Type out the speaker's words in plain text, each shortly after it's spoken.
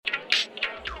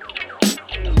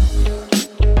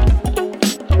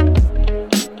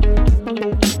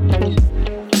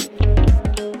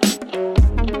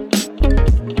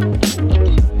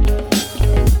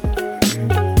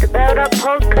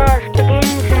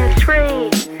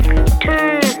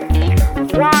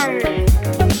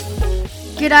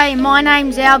G'day, my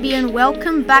name's Albion.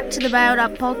 Welcome back to the Bailed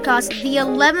Up Podcast. The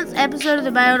 11th episode of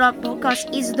the Bailed Up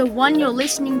Podcast is the one you're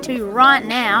listening to right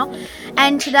now.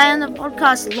 And today on the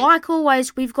podcast, like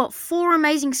always, we've got 4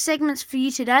 amazing segments for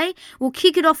you today. We'll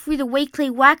kick it off with a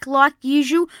weekly whack like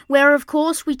usual, where of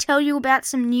course we tell you about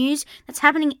some news that's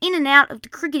happening in and out of the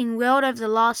cricketing world over the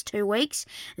last 2 weeks.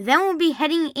 Then we'll be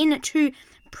heading into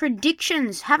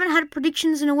predictions. Haven't had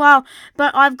predictions in a while,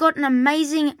 but I've got an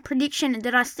amazing prediction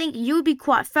that I think you'll be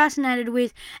quite fascinated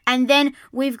with. And then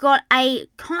we've got a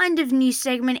kind of new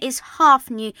segment. It's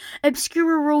half new.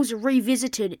 Obscure Rules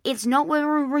Revisited. It's not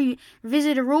where we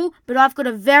revisit a rule, but I've got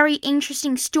a very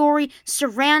interesting story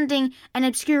surrounding an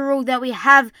obscure rule that we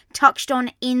have touched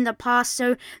on in the past.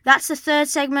 So that's the third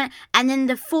segment. And then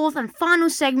the fourth and final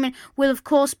segment will of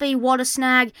course be What a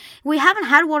Snag. We haven't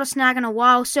had What a Snag in a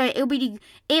while, so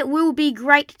it will be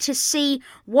great to see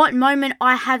what moment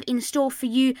I have in store for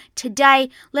you today.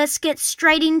 Let's get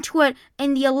straight into it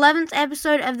in the 11th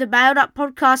episode of the Bailed Up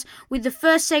Podcast with the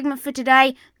first segment for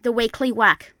today, the Weekly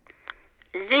Whack.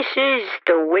 This is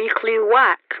the Weekly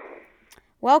Whack.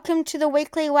 Welcome to the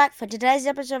Weekly Whack for today's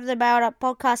episode of the Bailed Up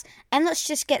Podcast, and let's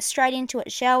just get straight into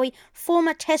it, shall we?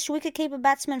 Former Test wicketkeeper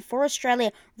batsman for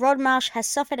Australia, Rod Marsh, has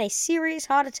suffered a serious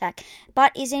heart attack,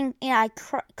 but is in a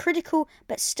critical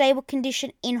but stable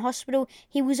condition in hospital.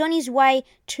 He was on his way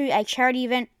to a charity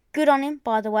event, good on him,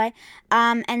 by the way,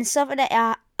 and suffered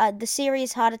the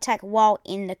serious heart attack while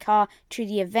in the car to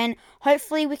the event.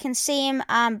 Hopefully we can see him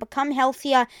become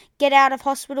healthier, get out of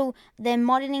hospital. They're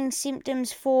monitoring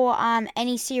symptoms for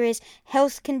any serious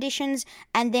health conditions,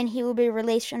 and then he will be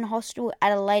released from the hospital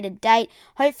at a later date.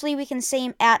 Hopefully we can see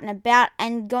him out and about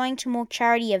and going to more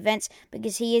charity events,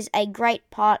 because he is a great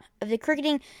part of the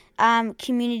cricketing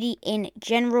community in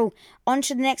general. On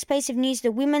to the next piece of news.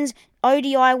 The Women's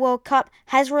ODI World Cup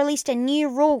has released a new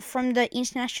rule from the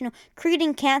International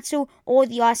Cricketing Council, or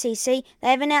the ICC. They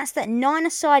have announced that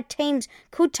 9-a-side teams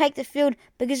could take the field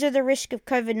because of the risk of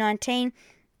COVID-19.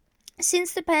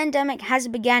 Since the pandemic has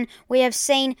begun, we have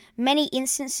seen many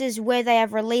instances where they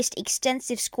have released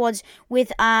extensive squads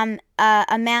with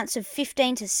amounts of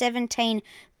 15 to 17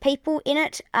 people in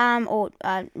it, or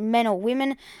men or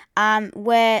women,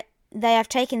 where they have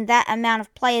taken that amount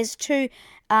of players to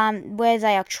where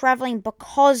they are travelling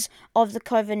because of the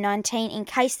COVID-19 in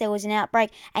case there was an outbreak,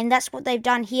 and that's what they've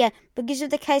done here. Because of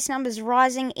the case numbers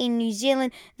rising in New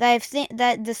Zealand,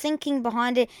 the thinking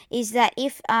behind it is that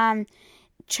if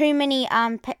too many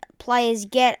players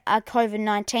get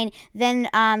COVID-19, then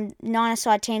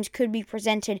 9-a-side teams could be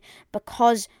presented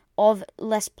because of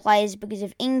less players because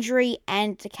of injury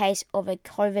and the case of a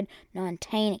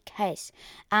COVID-19 case.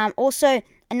 Also,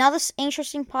 another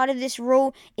interesting part of this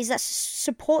rule is that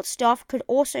support staff could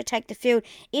also take the field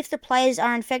if the players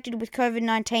are infected with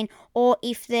COVID-19 or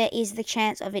if there is the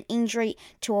chance of an injury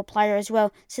to a player as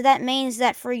well. So that means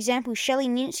that, for example, Shelley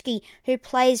Ninsky, who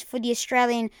plays for the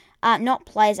Australian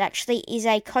is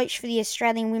a coach for the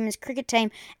Australian women's cricket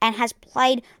team and has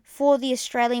played for the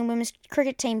Australian women's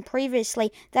cricket team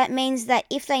previously. That means that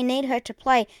if they need her to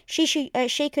play, she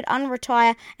could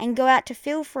unretire and go out to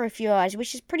field for a few hours,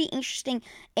 which is pretty interesting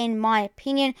in my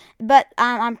opinion. But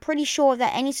I'm pretty sure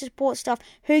that any support staff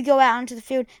who go out onto the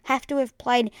field have to have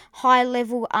played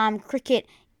high-level cricket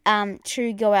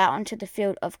to go out onto the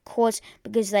field, of course,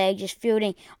 because they are just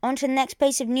fielding. On to the next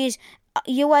piece of news.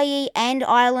 UAE and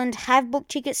Ireland have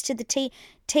booked tickets to the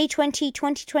T20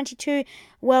 2022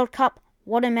 World Cup.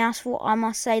 What a mouthful, I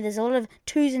must say. There's a lot of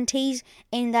T's and T's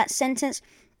in that sentence.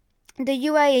 The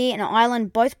UAE and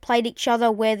Ireland both played each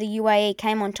other where the UAE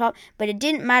came on top, but it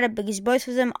didn't matter because both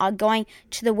of them are going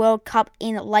to the World Cup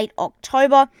in late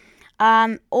October.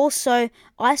 Also,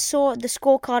 I saw the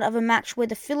scorecard of a match where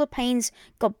the Philippines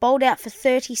got bowled out for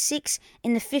 36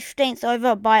 in the 15th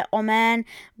over by Oman,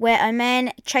 where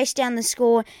Oman chased down the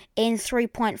score in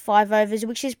 3.5 overs,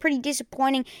 which is pretty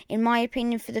disappointing in my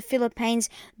opinion for the Philippines,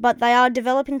 but they are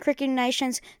developing cricket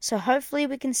nations, so hopefully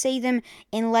we can see them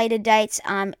in later dates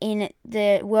in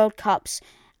the World Cups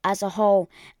as a whole.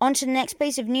 On to the next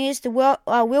piece of news. Will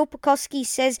Pucovski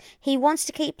says he wants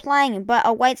to keep playing but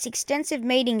awaits extensive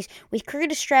meetings with Cricket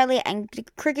Australia and the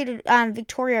Cricket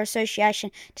Victoria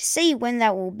Association to see when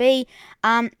that will be.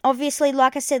 Obviously,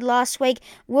 like I said last week,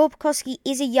 Will Pucovski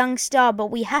is a young star,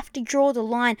 but we have to draw the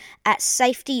line at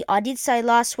safety. I did say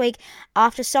last week,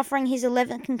 after suffering his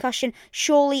 11th concussion,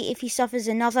 surely if he suffers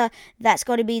another, that's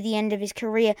got to be the end of his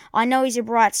career. I know he's a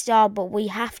bright star, but we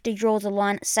have to draw the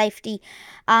line at safety.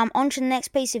 On to the next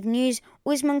piece of news.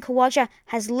 Usman Khawaja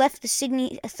has left the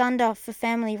Sydney Thunder for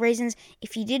family reasons.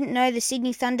 If you didn't know, the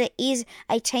Sydney Thunder is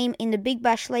a team in the Big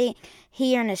Bash League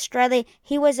here in Australia.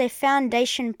 He was a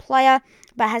foundation player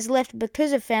but has left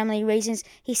because of family reasons.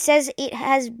 He says it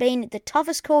has been the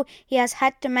toughest call he has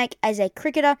had to make as a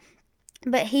cricketer,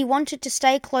 but he wanted to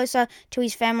stay closer to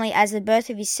his family as the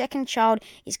birth of his second child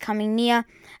is coming near.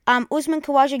 Usman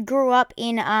Khawaja grew up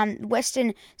in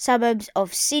western suburbs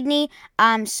of Sydney,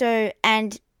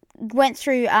 and went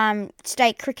through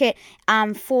state cricket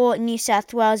for New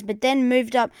South Wales, but then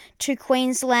moved up to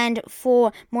Queensland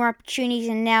for more opportunities,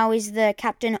 and now is the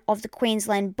captain of the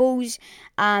Queensland Bulls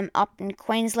up in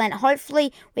Queensland.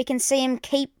 Hopefully we can see him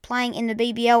keep playing in the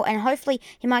BBL, and hopefully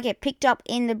he might get picked up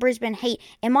in the Brisbane Heat.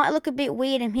 It might look a bit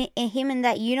weird in him in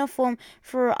that uniform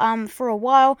for a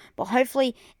while, but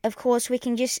hopefully, of course, we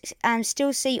can just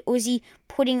still see Uzi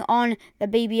putting on the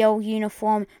BBL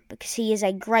uniform, because he is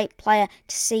a great player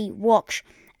to see watch.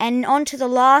 And on to the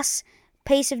last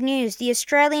piece of news. The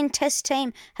Australian Test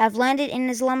team have landed in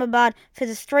Islamabad for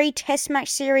the 3 Test match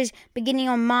series beginning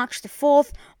on March the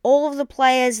 4th. All of the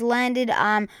players landed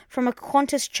from a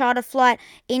Qantas charter flight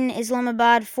in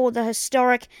Islamabad for the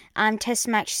historic Test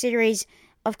match series,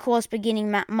 of course, beginning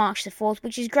March the 4th,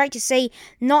 which is great to see.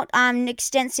 Not an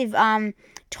extensive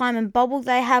time and bubble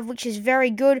they have, which is very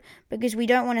good, because we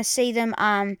don't want to see them,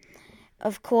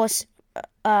 of course,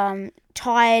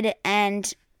 tired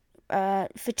and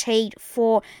fatigued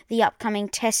for the upcoming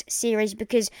Test series,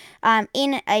 because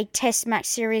in a Test match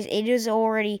series it is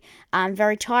already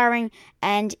very tiring,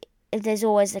 and there's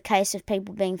always the case of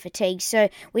people being fatigued, so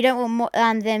we don't want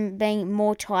them being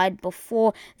more tired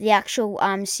before the actual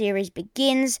series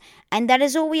begins. And that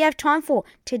is all we have time for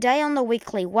today on the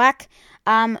Weekly Whack.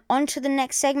 On to the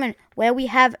next segment, where we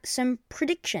have some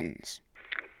predictions.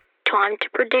 Time to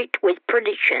predict with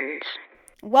predictions.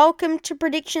 Welcome to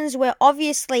Predictions, where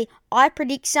obviously I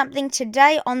predict something.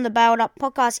 Today on the Bailed Up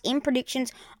podcast in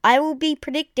Predictions, I will be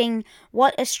predicting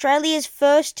what Australia's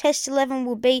first Test 11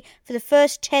 will be for the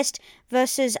first Test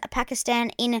versus Pakistan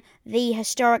in the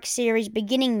historic series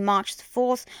beginning March the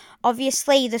 4th.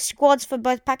 Obviously, the squads for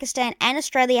both Pakistan and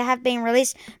Australia have been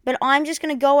released, but I'm just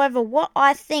going to go over what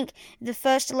I think the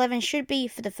first 11 should be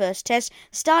for the first Test,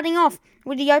 starting off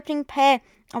with the opening pair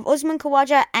of Usman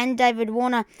Khawaja and David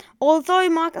Warner. Although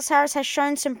Marcus Harris has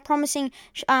shown some promising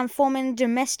form in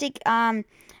domestic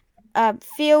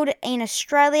field in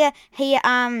Australia, he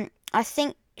I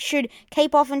think should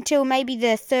keep off until maybe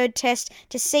the third Test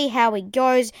to see how it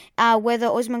goes, whether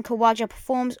Usman Khawaja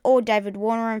performs or David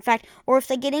Warner, in fact, or if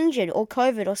they get injured or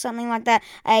COVID or something like that,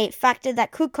 a factor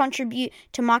that could contribute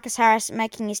to Marcus Harris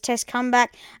making his Test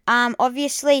comeback.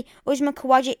 Obviously, Usman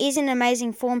Khawaja is in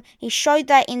amazing form. He showed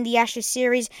that in the Ashes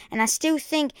series, and I still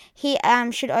think he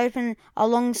should open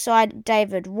alongside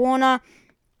David Warner.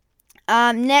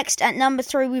 Next, at number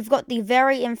 3, we've got the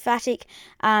very emphatic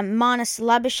Marnus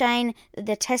Labuschagne,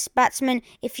 the Test batsman.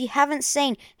 If you haven't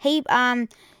seen, he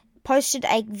posted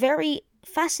a very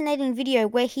fascinating video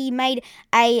where he made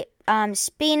a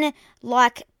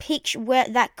spin-like pitch where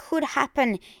that could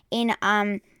happen in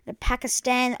the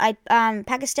Pakistan-like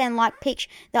pitch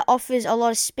that offers a lot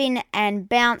of spin and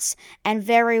bounce and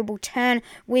variable turn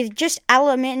with just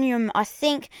aluminium, I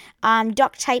think,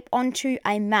 duct tape onto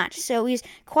a mat. So he's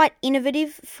quite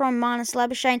innovative from Marnus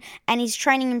Labuschagne, and he's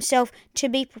training himself to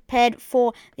be prepared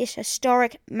for this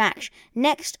historic match.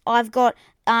 Next, I've got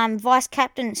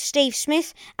Vice-Captain Steve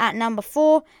Smith at number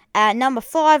 4. At number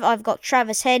 5, I've got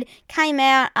Travis Head. Came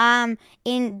out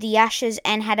in the Ashes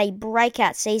and had a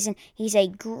breakout season. He's a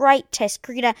great Test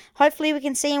cricketer. Hopefully we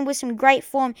can see him with some great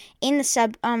form in the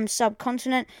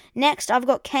subcontinent. Next, I've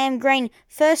got Cam Green.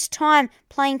 First time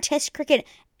playing Test cricket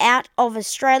out of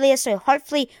Australia, so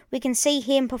hopefully we can see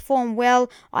him perform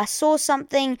well. I saw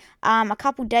something a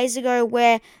couple days ago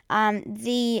where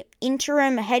the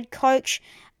interim head coach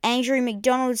Andrew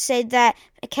McDonald said that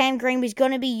Cam Green was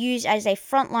going to be used as a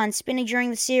frontline spinner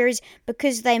during the series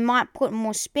because they might put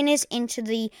more spinners into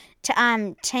the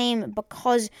team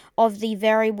because of the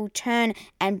variable turn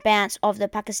and bounce of the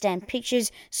Pakistan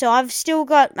pitches. So I've still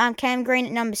got Cam Green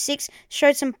at number 6.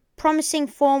 Showed some promising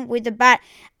form with the bat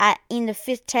in the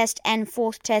 5th Test and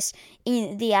 4th Test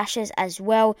in the Ashes as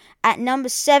well. At number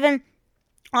 7,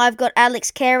 I've got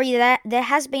Alex Carey. There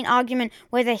has been argument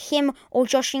whether him or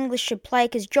Josh Inglis should play,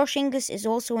 because Josh Inglis is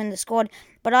also in the squad,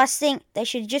 but I think they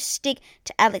should just stick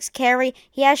to Alex Carey.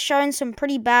 He has shown some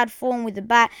pretty bad form with the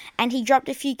bat, and he dropped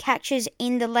a few catches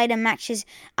in the later matches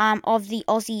of the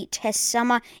Aussie Test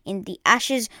summer in the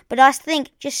Ashes, but I think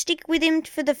just stick with him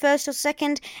for the first or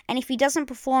second, and if he doesn't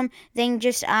perform, then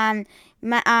just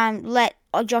let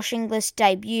Josh Inglis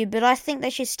debut. But I think they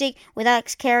should stick with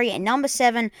Alex Carey at number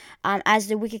 7 as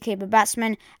the wicketkeeper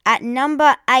batsman. At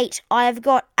number 8, I have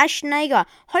got Ash Nagar.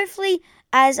 Hopefully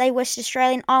as a West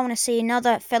Australian, I want to see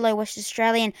another fellow West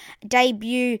Australian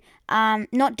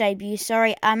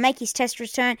make his test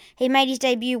return. He made his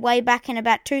debut way back in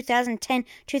about 2010,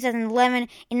 2011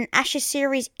 in an Ashes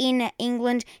series in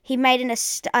England. He made a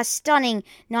stunning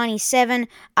 97,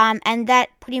 and that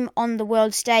put him on the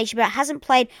world stage, but hasn't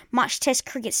played much test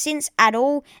cricket since at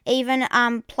all, even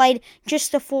played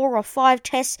just the 4 or 5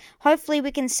 tests. Hopefully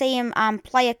we can see him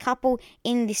play a couple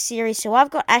in this series. So I've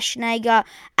got Ashton Agar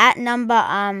at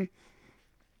number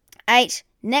 8.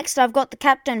 Next, I've got the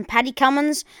captain, Paddy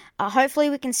Cummins. Hopefully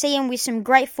we can see him with some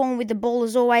great form with the ball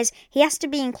as always. He has to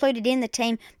be included in the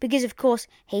team because, of course,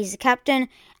 he's the captain.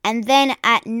 And then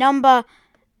at number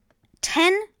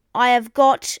 10, I have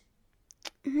got...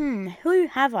 who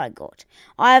have I got?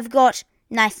 I have got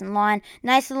Nathan Lyon.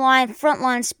 Nathan Lyon,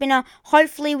 frontline spinner.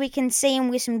 Hopefully we can see him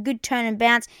with some good turn and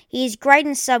bounce. He is great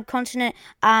in subcontinent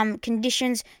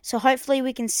conditions, so hopefully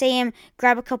we can see him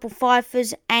grab a couple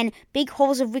fifers and big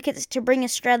hauls of wickets to bring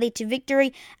Australia to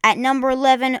victory. At number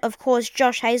 11, of course,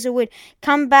 Josh Hazlewood,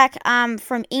 come back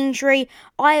from injury.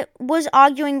 I was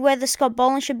arguing whether Scott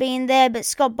Boland should be in there, but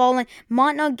Scott Boland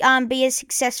might not be as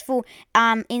successful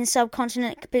in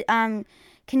subcontinent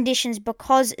conditions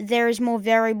because there is more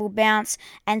variable bounce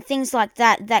and things like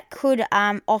that could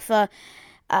offer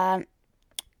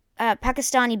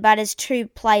Pakistani batters to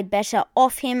play better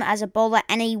off him as a bowler,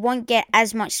 and he won't get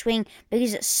as much swing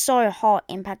because it's so hot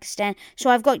in Pakistan. So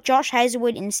I've got Josh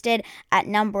Hazlewood instead at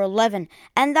number 11.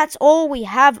 And that's all we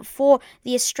have for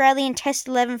the Australian Test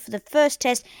 11 for the first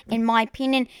test, in my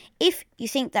opinion. If you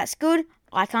think that's good,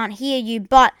 I can't hear you,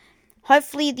 but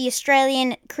hopefully the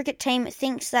Australian cricket team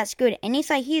thinks that's good. And if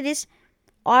they hear this,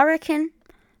 I reckon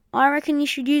you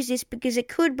should use this because it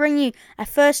could bring you a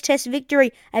first test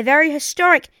victory, a very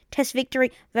historic test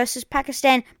victory versus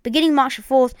Pakistan beginning March the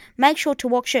 4th. Make sure to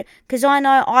watch it because I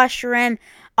know I sure am.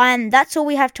 And that's all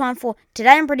we have time for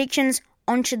today in predictions.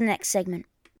 On to the next segment.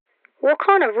 What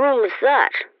kind of rule is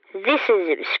that? This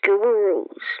is Obscure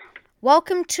Rules.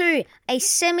 Welcome to a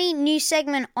semi-new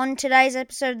segment on today's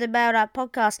episode of the Bowed Up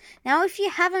Podcast. Now, if you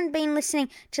haven't been listening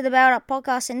to the Bowed Up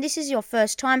Podcast and this is your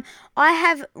first time, I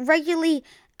have regularly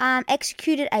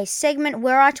executed a segment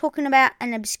where I talking about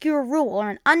an obscure rule or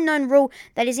an unknown rule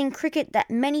that is in cricket that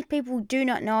many people do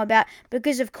not know about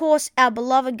because, of course, our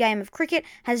beloved game of cricket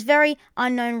has very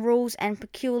unknown rules and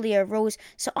peculiar rules.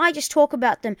 So I just talk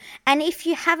about them. And if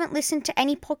you haven't listened to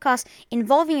any podcast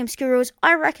involving obscure rules,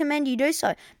 I recommend you do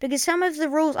so because some of the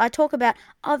rules I talk about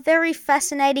are very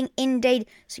fascinating indeed.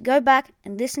 So go back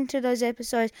and listen to those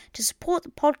episodes to support the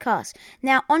podcast.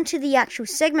 Now, onto the actual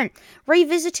segment.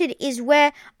 Revisited is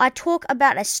where I talk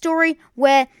about a story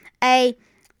where a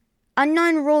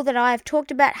unknown rule that I have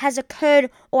talked about has occurred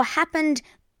or happened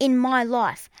in my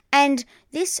life. And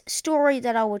this story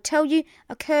that I will tell you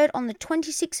occurred on the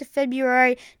 26th of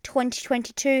February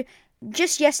 2022,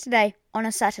 just yesterday on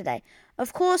a Saturday.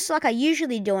 Of course, like I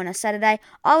usually do on a Saturday,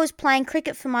 I was playing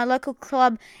cricket for my local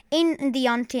club in the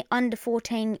under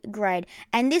 14 grade.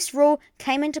 And this rule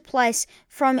came into place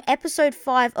from episode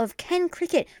 5 of Can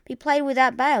Cricket Be Played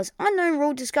Without Bails? Unknown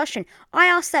rule discussion. I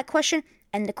asked that question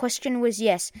and the question was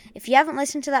yes. If you haven't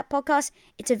listened to that podcast,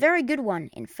 it's a very good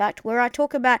one, in fact, where I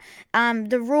talk about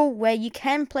the rule where you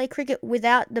can play cricket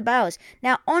without the bails.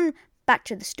 Now, back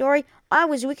to the story, I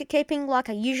was wicket-keeping like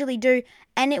I usually do,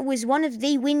 and it was one of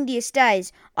the windiest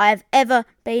days I have ever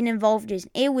been involved in.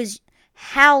 It was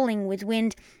howling with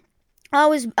wind. I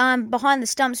was behind the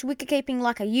stumps, wicket-keeping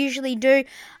like I usually do,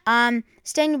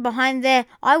 standing behind there.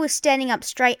 I was standing up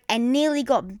straight and nearly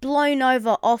got blown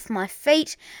over off my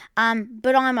feet,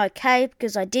 but I'm okay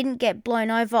because I didn't get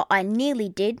blown over. I nearly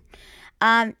did,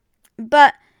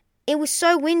 but it was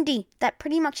so windy that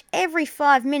pretty much every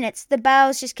 5 minutes the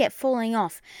bails just kept falling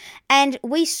off. And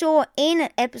we saw in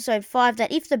episode 5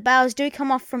 that if the bails do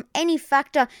come off from any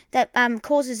factor that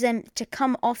causes them to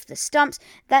come off the stumps,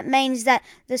 that means that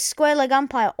the square leg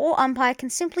umpire or umpire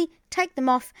can simply take them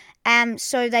off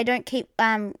so they don't keep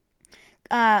breaking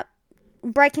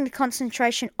the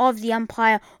concentration of the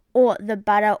umpire or the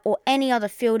batter or any other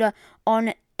fielder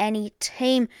on any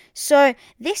team. So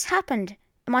this happened.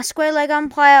 My square leg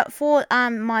umpire for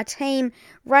my team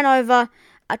ran over.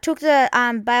 I took the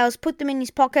bails, put them in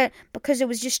his pocket because it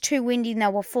was just too windy and they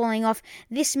were falling off.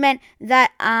 This meant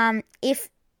that if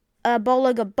a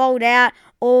bowler got bowled out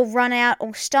or run out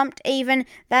or stumped even,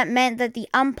 that meant that the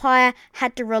umpire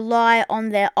had to rely on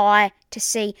their eye to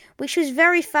see, which was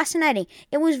very fascinating.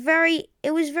 It was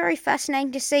very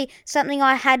fascinating to see something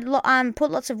I had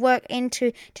put lots of work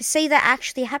into to see that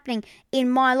actually happening in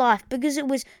my life because it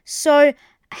was so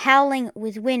howling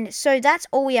with wind. So that's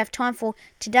all we have time for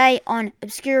today on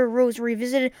Obscure Rules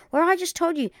Revisited, where I just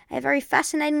told you a very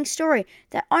fascinating story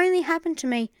that only happened to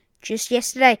me just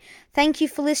yesterday. Thank you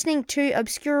for listening to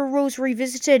Obscure Rules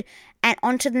Revisited, and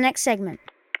on to the next segment.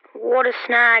 What a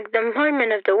snag, the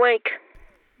moment of the week.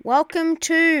 Welcome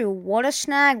to What a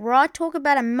Snag, where I talk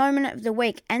about a moment of the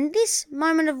week. And this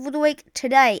moment of the week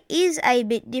today is a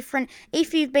bit different.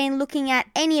 If you've been looking at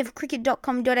any of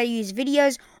cricket.com.au's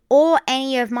videos or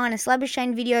any of Marnus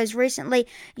Labuschagne videos recently,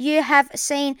 you have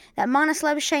seen that Marnus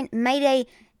Labuschagne made a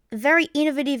very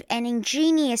innovative and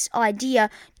ingenious idea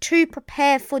to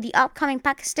prepare for the upcoming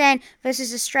Pakistan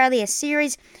versus Australia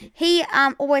series. He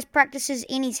always practices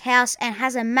in his house and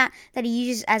has a mat that he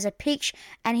uses as a pitch,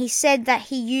 and he said that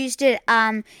he used it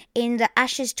in the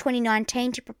Ashes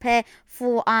 2019 to prepare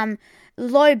for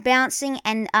low bouncing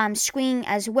and swinging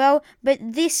as well. But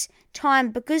this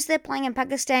time, because they're playing in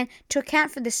Pakistan, to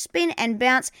account for the spin and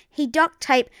bounce, he duct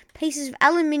taped pieces of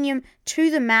aluminium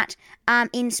to the mat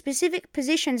in specific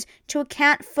positions to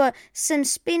account for some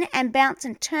spin and bounce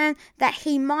and turn that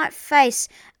he might face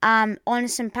on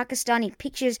some Pakistani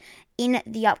pitches in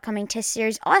the upcoming Test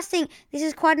series. I think this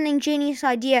is quite an ingenious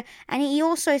idea, and he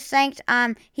also thanked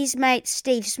his mate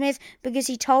Steve Smith, because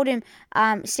he told him,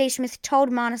 Steve Smith told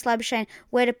Marnus Labuschagne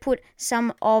where to put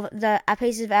some of the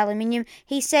pieces of aluminium.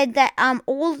 He said that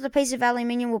all of the pieces of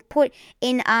aluminium were put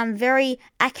in very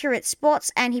accurate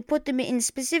spots, and he put them in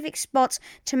specific spots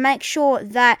to make sure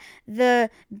that the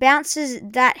bounces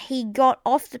that he got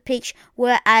off the pitch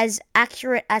were as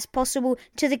accurate as possible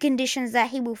to the conditions that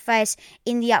he will face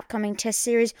in the upcoming Test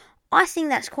series. I think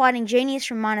that's quite ingenious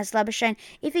from Marnus Labuschagne.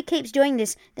 If he keeps doing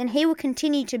this, then he will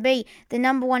continue to be the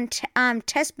number one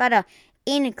Test batter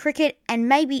in cricket, and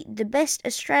maybe the best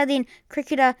Australian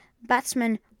cricketer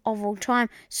batsman of all time.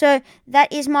 So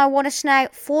that is my What a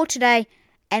Snag for today,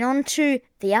 and on to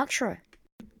the outro.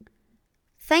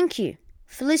 Thank you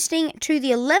for listening to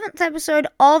the 11th episode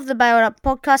of the Bailed Up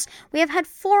Podcast. We have had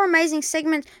 4 amazing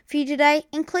segments for you today,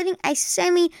 including a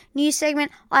semi-new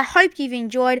segment. I hope you've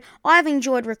enjoyed. I've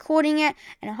enjoyed recording it,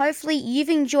 and hopefully you've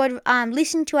enjoyed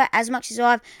listening to it as much as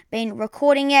I've been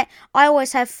recording it. I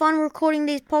always have fun recording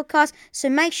these podcasts, so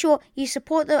make sure you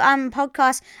support the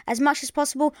podcast as much as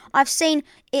possible. I've seen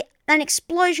an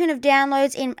explosion of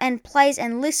downloads and plays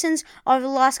and listens over the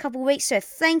last couple of weeks, so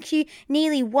thank you.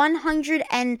 Nearly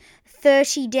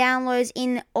 130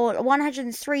 downloads or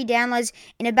 103 downloads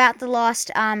in about the last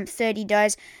 30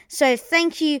 days. So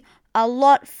thank you a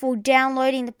lot for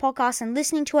downloading the podcast and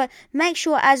listening to it. Make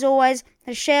sure, as always,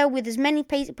 to share with as many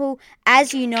people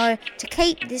as you know to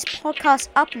keep this podcast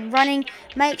up and running.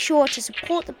 Make sure to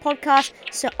support the podcast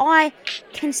so I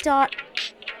can start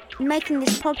making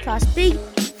this podcast big.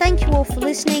 Thank you all for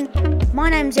listening. My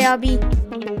name's Albie.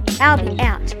 Albie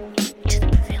out.